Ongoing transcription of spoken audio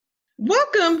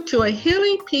Welcome to a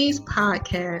Healing Peace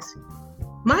podcast.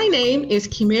 My name is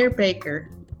Kimir Baker.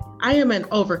 I am an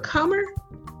overcomer,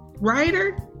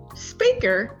 writer,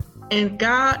 speaker, and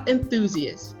God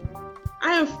enthusiast.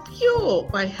 I am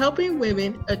fueled by helping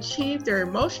women achieve their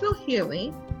emotional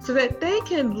healing so that they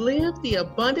can live the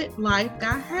abundant life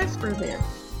God has for them.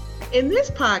 In this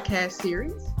podcast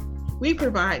series, we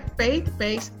provide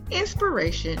faith-based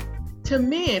inspiration to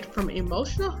mend from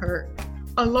emotional hurt,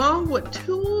 along with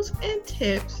tools and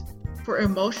tips for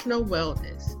emotional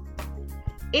wellness.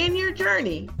 In your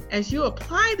journey, as you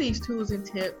apply these tools and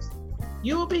tips,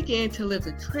 you will begin to live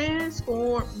the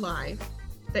transformed life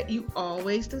that you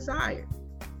always desired.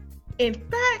 In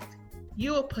fact,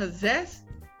 you will possess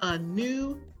a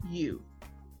new you.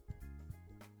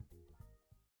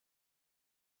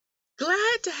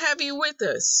 Glad to have you with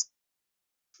us.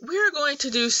 We're going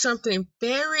to do something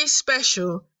very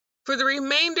special for the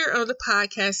remainder of the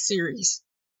podcast series.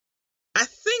 I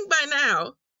think by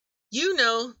now, you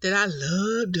know that I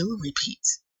love doing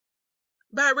repeats.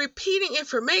 By repeating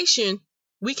information,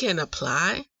 we can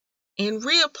apply and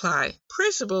reapply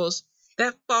principles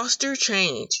that foster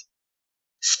change.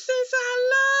 Since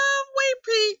I love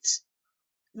repeats,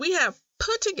 we have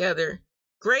put together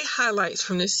great highlights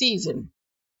from the season.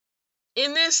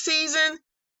 In this season,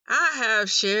 I have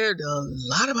shared a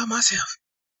lot about myself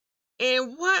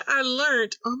and what I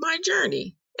learned on my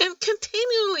journey and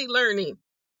continually learning.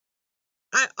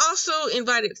 I also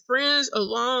invited friends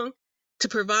along to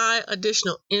provide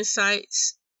additional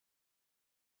insights.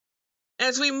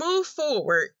 As we move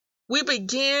forward, we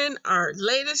begin our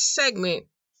latest segment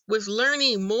with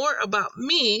learning more about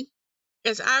me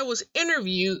as I was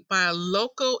interviewed by a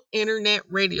local internet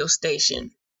radio station.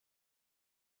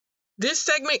 This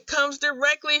segment comes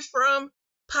directly from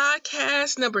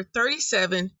podcast number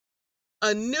 37,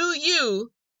 A New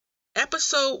You,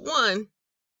 episode 1,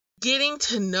 Getting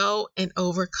to Know an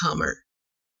Overcomer.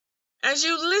 As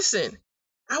you listen,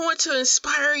 I want to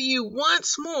inspire you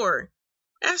once more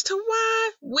as to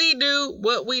why we do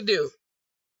what we do.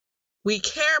 We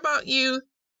care about you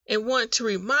and want to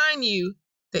remind you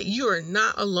that you are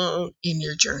not alone in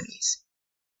your journeys.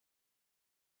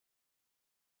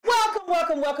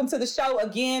 Welcome to the show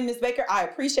again, Ms. Baker. I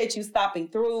appreciate you stopping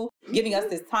through, giving us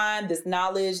this time, this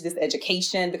knowledge, this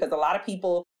education, because a lot of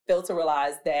people fail to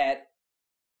realize that,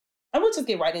 and we'll just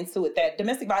get right into it, that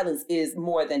domestic violence is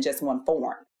more than just one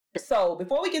form. So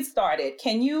before we get started,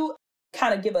 can you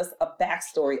kind of give us a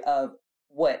backstory of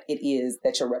what it is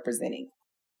that you're representing?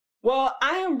 Well,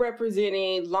 I am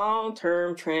representing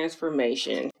long-term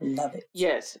transformation. Love it.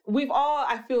 Yes. We've all,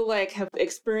 I feel like, have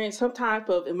experienced some type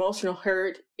of emotional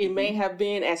hurt. It may have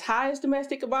been as high as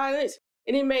domestic violence,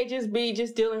 and it may just be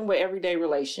just dealing with everyday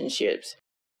relationships.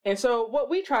 And so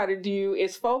what we try to do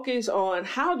is focus on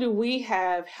how do we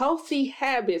have healthy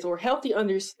habits or healthy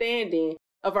understanding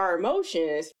of our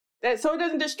emotions so it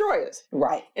doesn't destroy us.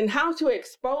 Right. And how to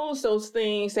expose those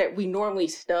things that we normally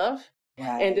stuff.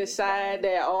 Right. And decide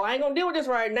that, I ain't gonna deal with this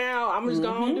right now. I'm just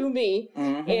gonna do me.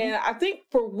 And I think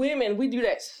for women, we do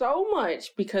that so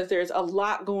much because there's a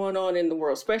lot going on in the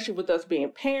world, especially with us being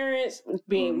parents,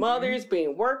 being mothers,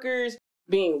 being workers,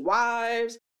 being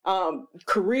wives,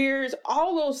 careers,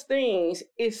 all those things.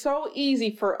 It's so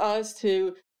easy for us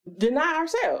to deny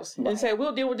ourselves and say,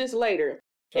 we'll deal with this later.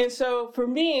 And so for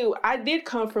me, I did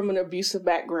come from an abusive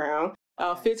background,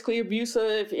 physically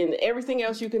abusive and everything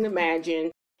else you can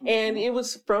imagine. And it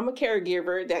was from a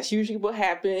caregiver. That's usually what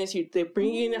happens. They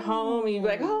bring you in the home and you're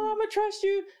like, I'm going to trust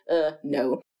you.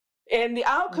 No. And the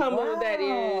outcome of that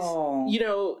is,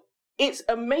 it's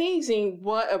amazing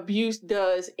what abuse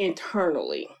does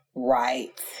internally.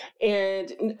 Right.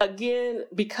 And again,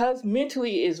 because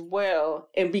mentally as well,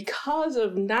 and because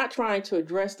of not trying to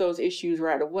address those issues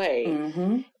right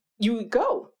away, you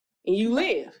go and you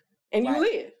live and you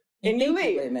live and you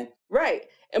live. Right.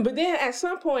 But then at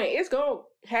some point, it's going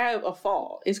to have a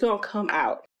fall. It's going to come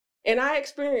out. And I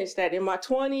experienced that in my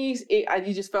 20s.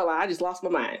 You just felt like I just lost my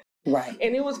mind. Right.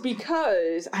 And it was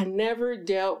because I never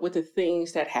dealt with the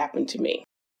things that happened to me.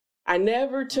 I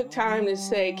never took time to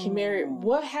say, Kimir,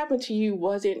 what happened to you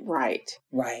wasn't right.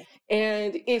 Right.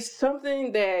 And it's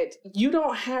something that you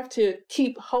don't have to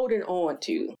keep holding on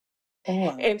to.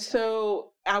 And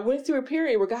so I went through a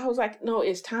period where God was like, no,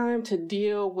 it's time to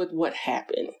deal with what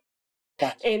happened.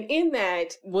 Gotcha. And in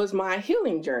that was my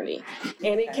healing journey.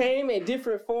 And it came in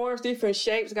different forms, different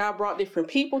shapes. God brought different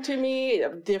people to me,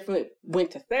 went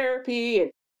to therapy,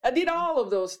 and I did all of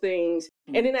those things.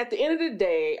 And then at the end of the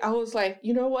day, I was like,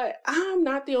 you know what? I'm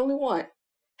not the only one.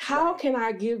 How can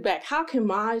I give back? How can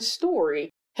my story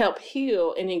help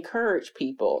heal and encourage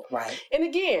people? Right. And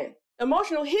again,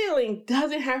 emotional healing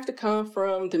doesn't have to come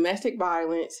from domestic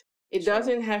violence. It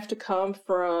doesn't have to come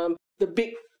from the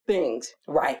big things.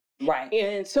 Right.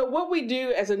 And so what we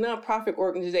do as a nonprofit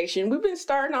organization, we've been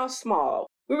starting off small.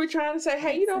 We were trying to say,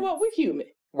 hey, you know what? We're human.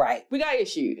 Right. We got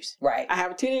issues. Right. I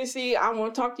have a tendency, I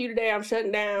want to talk to you today, I'm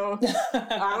shutting down.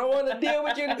 I don't want to deal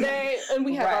with you today. And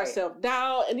we have our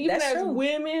self-doubt. And even as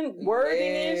women,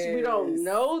 worthiness, we don't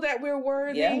know that we're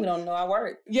worthy. Yeah, we don't know our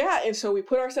worth. Yeah, and so we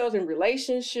put ourselves in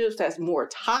relationships that's more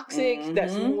toxic,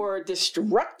 that's more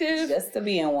destructive. Just to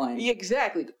be in one.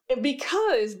 Exactly. And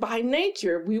because by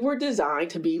nature, we were designed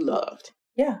to be loved.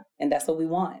 Yeah, and that's what we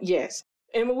want. Yes.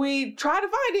 And we try to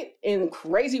find it in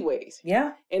crazy ways.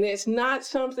 Yeah. And it's not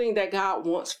something that God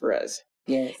wants for us.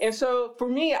 Yes. And so for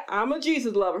me, I'm a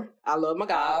Jesus lover. I love my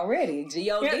God. Already.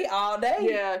 G-O-D all day.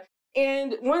 Yeah.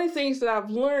 And one of the things that I've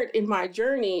learned in my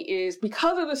journey is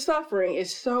because of the suffering,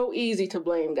 it's so easy to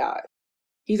blame God.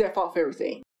 He's at fault for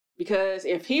everything. Because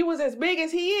if he was as big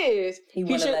as he is, he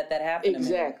wouldn't let that happen.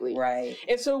 Exactly. To me. Right.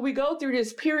 And so we go through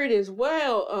this period as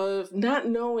well of not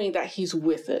knowing that he's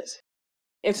with us.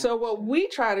 And so what we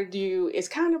try to do is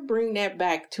kind of bring that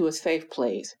back to a safe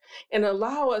place and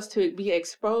allow us to be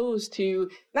exposed to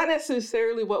not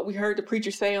necessarily what we heard the preacher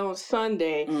say on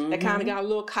Sunday that kind of got a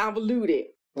little convoluted.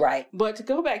 Right. But to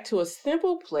go back to a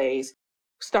simple place,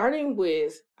 starting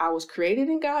with, I was created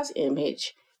in God's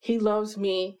image. He loves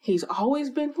me. He's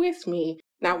always been with me.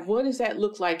 Now, what does that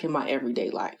look like in my everyday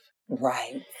life?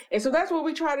 Right. And so that's what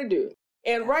we try to do.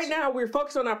 And right now we're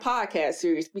focused on our podcast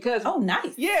series because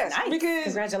nice. Yes, nice. Because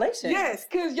congratulations. Yes,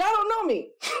 because y'all don't know me.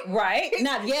 Right.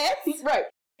 Not yet. Right.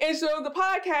 And so the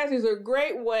podcast is a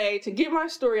great way to get my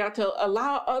story out, to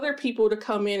allow other people to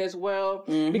come in as well.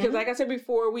 Because like I said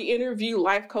before, we interview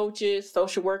life coaches,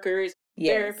 social workers,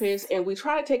 therapists, and we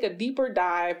try to take a deeper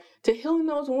dive to healing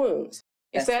those wounds.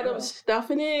 Instead of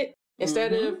stuffing it,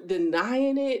 instead of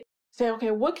denying it. Say,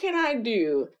 okay, what can I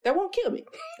do that won't kill me?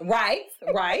 Right.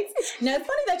 Now, it's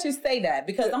funny that you say that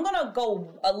because I'm going to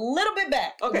go a little bit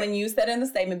back when you said in the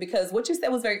statement, because what you said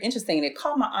was very interesting and it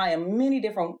caught my eye in many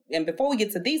different, and before we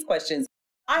get to these questions,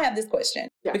 I have this question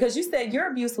because you said your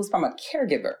abuse was from a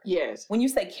caregiver. Yes. When you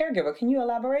say caregiver, can you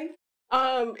elaborate?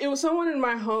 It was someone in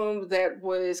my home that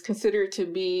was considered to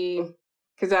be,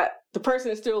 because the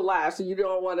person is still alive, so you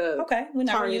don't want to. Okay, we're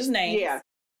not going to use names. Yeah.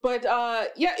 But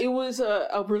it was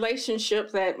a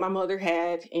relationship that my mother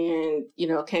had and,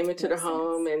 came into the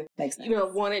home and,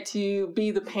 wanted to be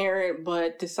the parent,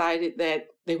 but decided that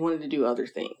they wanted to do other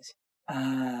things.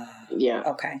 Yeah.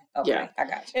 Okay. Yeah. I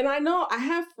got you. And I know I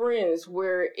have friends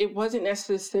where it wasn't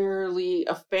necessarily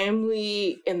a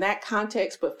family in that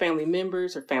context, but family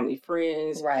members or family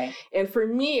friends. Right. And for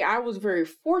me, I was very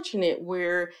fortunate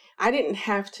where I didn't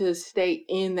have to stay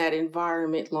in that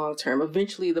environment long term.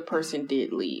 Eventually, the person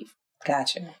did leave.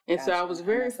 Gotcha. And so I was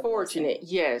very fortunate,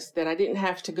 that I didn't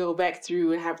have to go back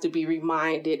through and have to be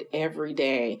reminded every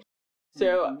day.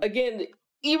 So again,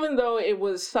 even though it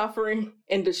was suffering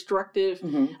and destructive,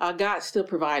 God still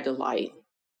provided light.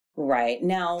 Right.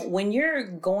 Now, when you're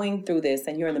going through this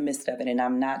and you're in the midst of it, and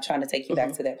I'm not trying to take you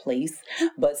back to that place,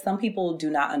 but some people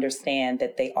do not understand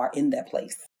that they are in that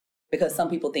place because some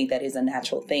people think that is a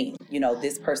natural thing.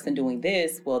 This person doing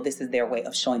this, well, this is their way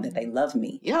of showing that they love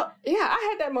me. Yeah, I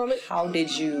had that moment. How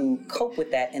did you cope with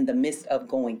that in the midst of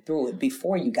going through it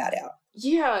before you got out?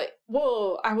 Yeah,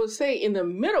 well, I would say in the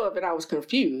middle of it, I was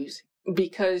confused.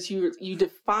 Because you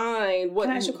define what.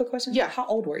 Can I ask you a quick question? Yeah. How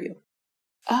old were you?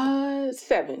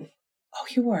 7. Oh,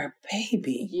 you were a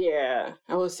baby. Yeah,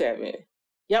 I was 7.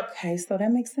 Yep. Okay, so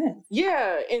that makes sense.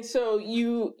 Yeah, and so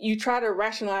you try to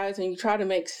rationalize and you try to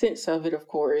make sense of it, of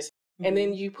course, and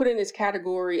then you put in this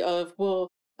category of,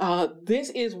 this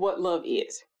is what love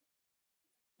is.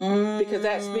 Because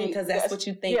that's what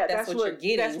you think. Yeah, that's what you're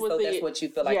getting. That's what you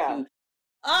feel like you.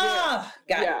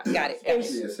 Got it. That's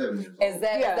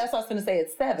what I was going to say.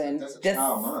 It's 7. That's a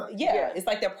child mind. Yeah, it's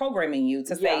like they're programming you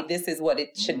to say this is what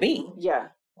it should be. Yeah.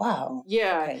 Wow.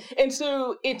 Yeah. Okay. And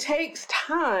so it takes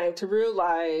time to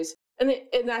realize, and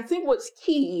I think what's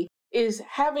key is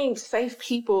having safe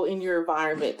people in your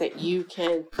environment that you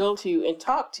can go to and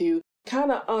talk to,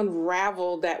 kind of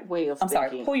unravel that way of thinking.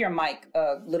 Sorry, pull your mic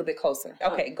a little bit closer.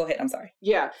 Okay, go ahead. I'm sorry.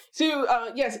 Yeah.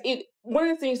 So, yes, one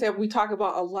of the things that we talk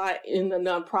about a lot in the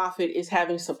nonprofit is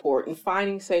having support and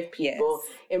finding safe people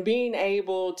and being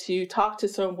able to talk to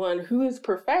someone who is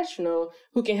professional,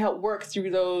 who can help work through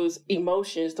those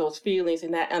emotions, those feelings,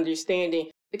 and that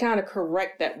understanding to kind of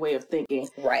correct that way of thinking.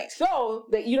 Right. So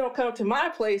that you don't come to my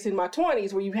place in my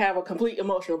 20s where you have a complete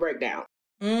emotional breakdown.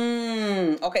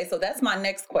 Okay, so that's my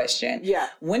next question. Yeah.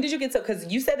 When did you get to, because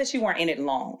you said that you weren't in it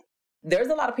long. There's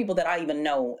a lot of people that I even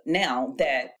know now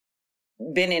that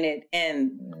been in it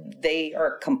and they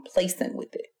are complacent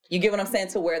with it. You get what I'm saying?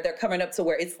 To where they're coming up to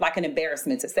where it's like an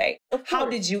embarrassment to say. How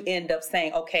did you end up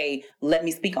saying, okay, let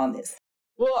me speak on this?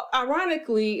 Well,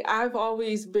 ironically, I've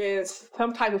always been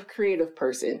some type of creative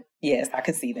person. Yes, I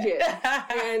can see that. Yes.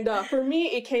 And for me,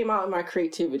 it came out in my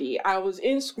creativity. I was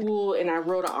in school and I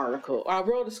wrote an article. I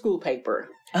wrote a school paper.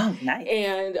 Oh, nice.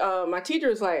 And my teacher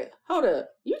was like, hold up,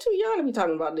 you too young to be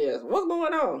talking about this. What's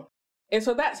going on? And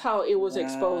so that's how it was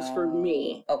exposed for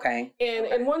me. Okay.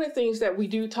 And one of the things that we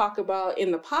do talk about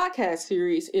in the podcast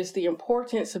series is the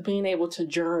importance of being able to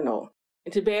journal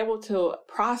and to be able to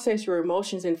process your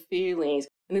emotions and feelings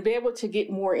and to be able to get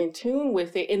more in tune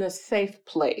with it in a safe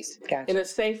place, in a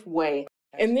safe way.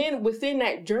 And then within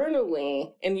that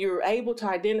journaling, and you're able to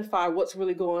identify what's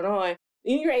really going on,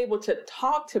 then you're able to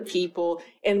talk to people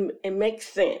and make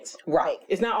sense. Right.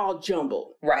 It's not all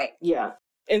jumbled. Right. Yeah.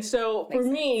 And so for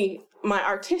me, my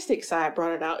artistic side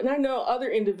brought it out. And I know other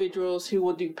individuals who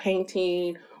will do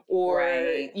painting or,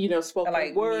 spoken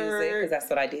like word. Music, because that's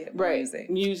what I did. Right.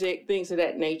 Music, things of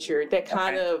that nature that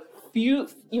kind of,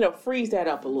 frees that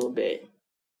up a little bit.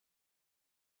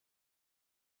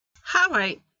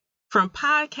 Highlight from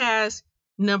podcast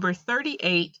number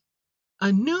 38,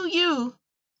 A New You,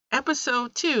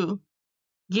 episode 2,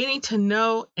 Getting to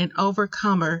Know an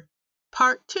Overcomer,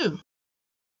 part 2.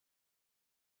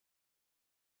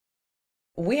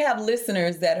 We have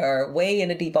listeners that are way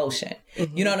in a deep ocean.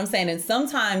 Mm-hmm. You know what I'm saying? And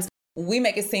sometimes we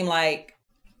make it seem like,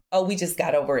 oh, we just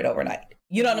got over it overnight.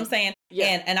 You know what I'm saying?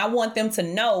 Yeah. And I want them to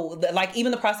know that, like,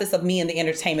 even the process of me in the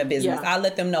entertainment business, I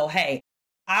let them know, hey,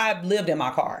 I've lived in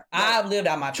my car. Right. I've lived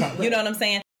out my trunk. You know what I'm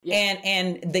saying? Yeah.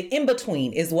 And the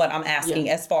in-between is what I'm asking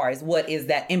as far as what is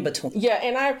that in-between. Yeah,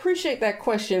 and I appreciate that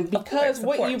question because of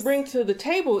course. You bring to the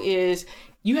table is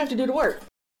you have to do the work.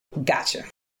 Gotcha.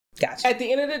 At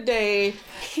the end of the day,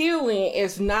 healing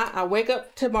is not I wake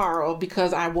up tomorrow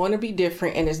because I want to be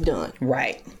different and it's done.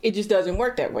 Right. It just doesn't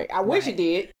work that way. I wish it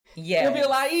did. Yeah. It'll be a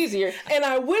lot easier. And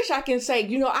I wish I can say,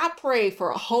 I prayed for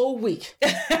a whole week.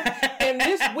 And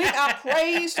this week I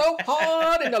prayed so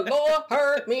hard and the Lord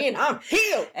heard me and I'm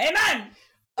healed. Amen.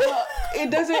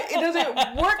 It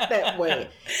doesn't work that way.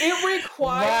 It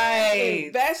requires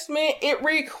investment. It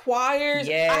requires,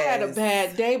 I had a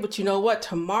bad day, but you know what?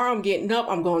 Tomorrow I'm getting up.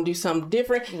 I'm going to do something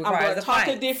different. I'm going to talk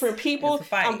to different people.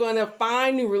 I'm going to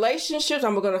find new relationships.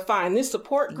 I'm going to find this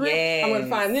support group. I'm going to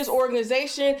find this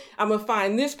organization. I'm going to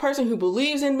find this person who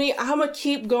believes in me. I'm going to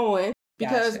keep going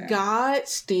because God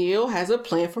still has a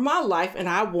plan for my life and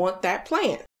I want that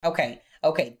plan. Okay.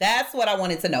 That's what I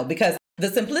wanted to know because the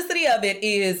simplicity of it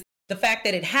is the fact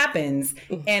that it happens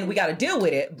and we got to deal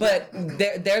with it. But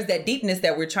there's that deepness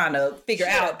that we're trying to figure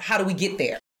out. How do we get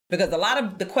there? Because a lot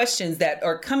of the questions that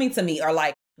are coming to me are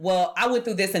like, well, I went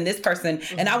through this and this person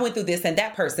and I went through this and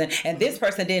that person and this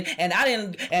person did and I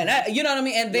didn't. And you know what I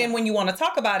mean? And then when you want to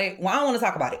talk about it, well, I don't want to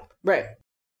talk about it. Right.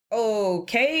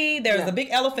 Okay. There's a big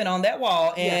elephant on that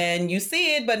wall and you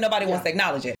see it, but nobody wants to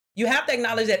acknowledge it. You have to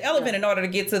acknowledge that elephant in order to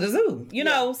get to the zoo, you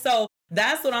know? So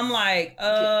that's what I'm like,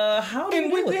 how do you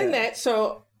And within that,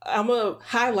 so I'm going to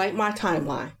highlight my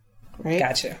timeline, right?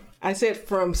 Gotcha. I said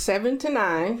from 7 to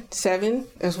 9. 7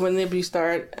 is when the abuse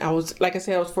started. I was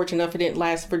fortunate enough it didn't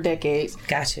last for decades.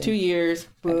 Gotcha. 2 years,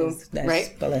 boom, that's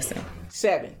right? The lesson.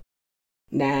 7,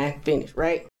 9, finished,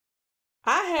 right?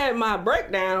 I had my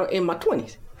breakdown in my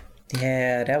 20s.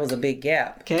 Yeah, that was a big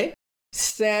gap. Okay.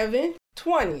 7,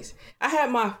 20s. I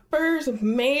had my first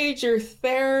major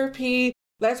therapy.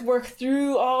 Let's work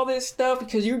through all this stuff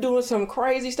because you're doing some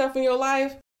crazy stuff in your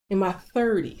life in my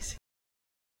 30s.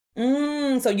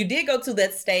 So you did go to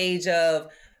that stage of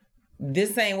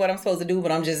this ain't what I'm supposed to do,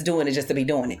 but I'm just doing it just to be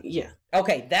doing it. Yeah.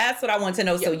 Okay, that's what I want to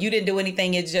know. Yeah. So you didn't do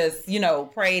anything. It just,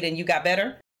 prayed and you got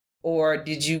better? Or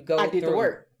did you go I did the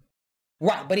work.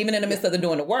 Right. But even in the midst of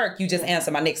doing the work, you just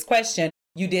answered my next question.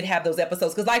 You did have those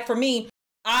episodes. Because like for me,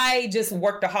 I just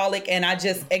workaholic and I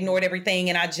just ignored everything.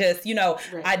 And I just,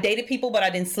 I dated people, but I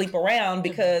didn't sleep around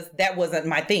because that wasn't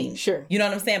my thing. Sure. You know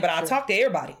what I'm saying? But I talk to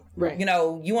everybody. Right.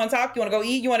 You want to talk? You want to go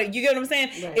eat? You get what I'm saying?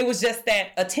 Right. It was just that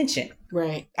attention.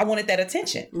 Right. I wanted that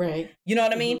attention. Right. You know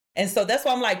what I mean? And so that's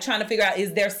why I'm like trying to figure out,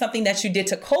 is there something that you did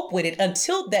to cope with it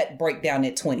until that breakdown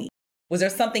at 20? Was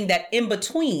there something that in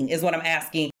between is what I'm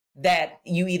asking, that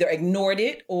you either ignored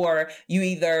it or you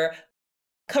either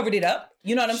covered it up?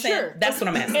 You know what I'm saying? That's what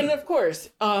I'm asking. And of course,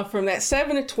 from that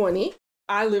 7 to 20,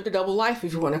 I lived a double life,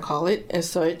 if you want to call it as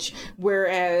such.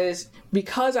 Whereas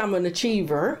because I'm an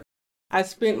achiever, I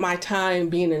spent my time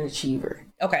being an achiever.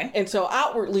 Okay. And so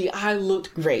outwardly, I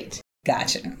looked great.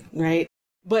 Gotcha. Right.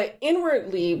 But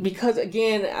inwardly, because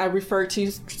again, I refer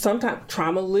to sometimes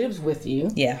trauma lives with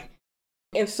you. Yeah.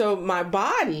 And so my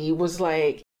body was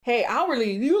like, hey,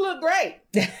 outwardly, you look great.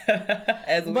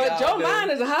 But your mind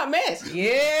is a hot mess.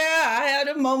 Yeah, I have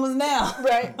them moments now.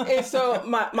 Right. And so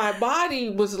my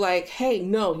body was like, hey,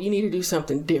 no, you need to do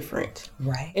something different.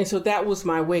 Right. And so that was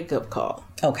my wake-up call.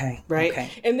 Okay. Right. Okay.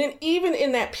 And then even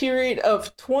in that period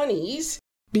of 20s,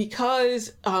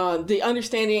 because the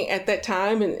understanding at that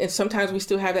time, and sometimes we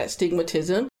still have that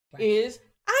stigmatism, is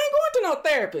I ain't going to no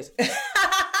therapist.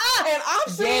 And I'm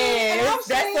seeing,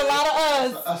 that's a lot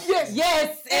of us.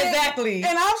 Yes, exactly.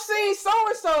 And I've seen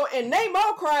so and they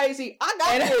more crazy. I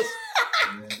got this.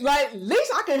 Like, at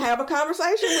least I can have a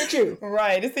conversation with you.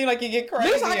 Right. It seems like you get crazy.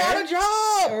 At least I got a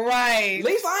job. Right. At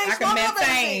least I ain't can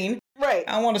maintain. Right.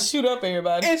 I want to shoot up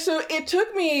everybody. And so it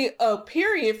took me a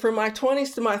period from my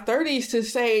 20s to my 30s to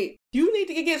say, you need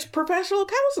to get professional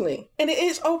counseling. And it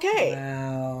is okay.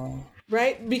 Wow.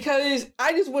 Right? Because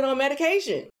I just went on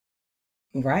medication.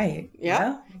 Right.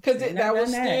 Yeah. Because that was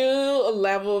still a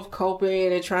level of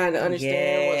coping and trying to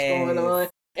understand what's going on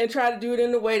and try to do it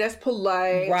in a way that's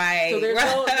polite. Right. So there's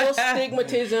no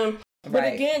stigmatism.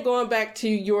 But again, going back to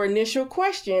your initial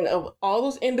question of all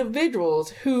those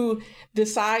individuals who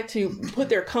decide to put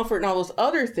their comfort in all those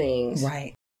other things.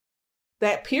 Right.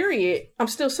 That period, I'm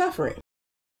still suffering.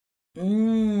 Okay.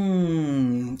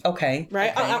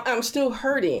 Right. Okay. I'm still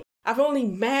hurting. I've only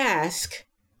masked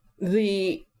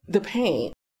the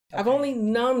pain. Okay. I've only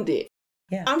numbed it.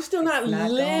 Yeah. I'm still not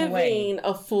living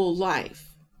a full life.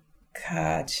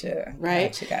 Gotcha.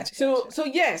 Right. Gotcha. So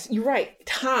yes, you're right.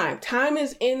 Time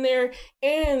is in there.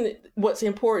 And what's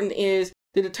important is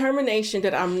the determination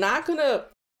that I'm not going to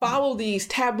follow these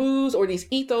taboos or these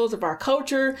ethos of our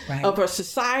culture, of our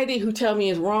society who tell me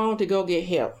it's wrong to go get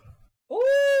help.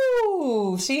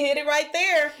 Ooh, she hit it right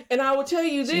there. And I will tell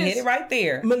you this. She hit it right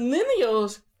there.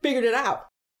 Millennials figured it out.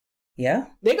 Yeah.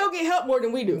 They go get help more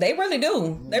than we do. They really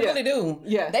do. They really do.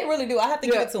 Yeah. They really do. I have to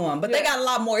give it to them. But they got a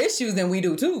lot more issues than we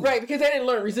do, too. Right, because they didn't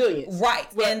learn resilience. Right.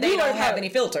 And they don't have any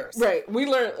filters. Right. We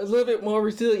learned a little bit more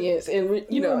resilience and,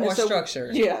 more structure.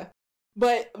 Yeah.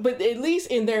 But at least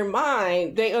in their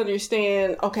mind, they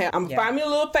understand, okay, I'm going to find me a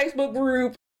little Facebook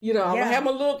group. I'm going to have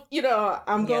my little,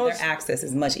 I'm going their access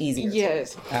is much easier.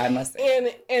 Yes. I must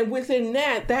say. And within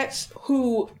that, that's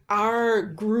who our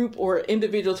group or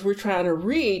individuals we're trying to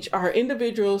reach are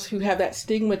individuals who have that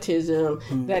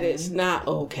stigmatism that it's not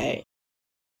okay.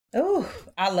 Oh,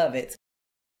 I love it.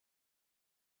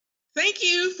 Thank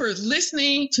you for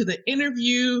listening to the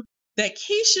interview that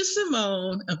Keisha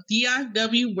Simone of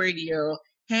DIW Radio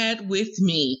had with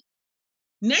me.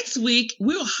 Next week,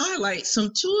 we'll highlight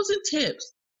some tools and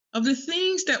tips of the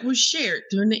things that were shared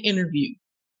during the interview.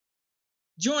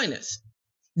 Join us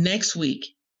next week.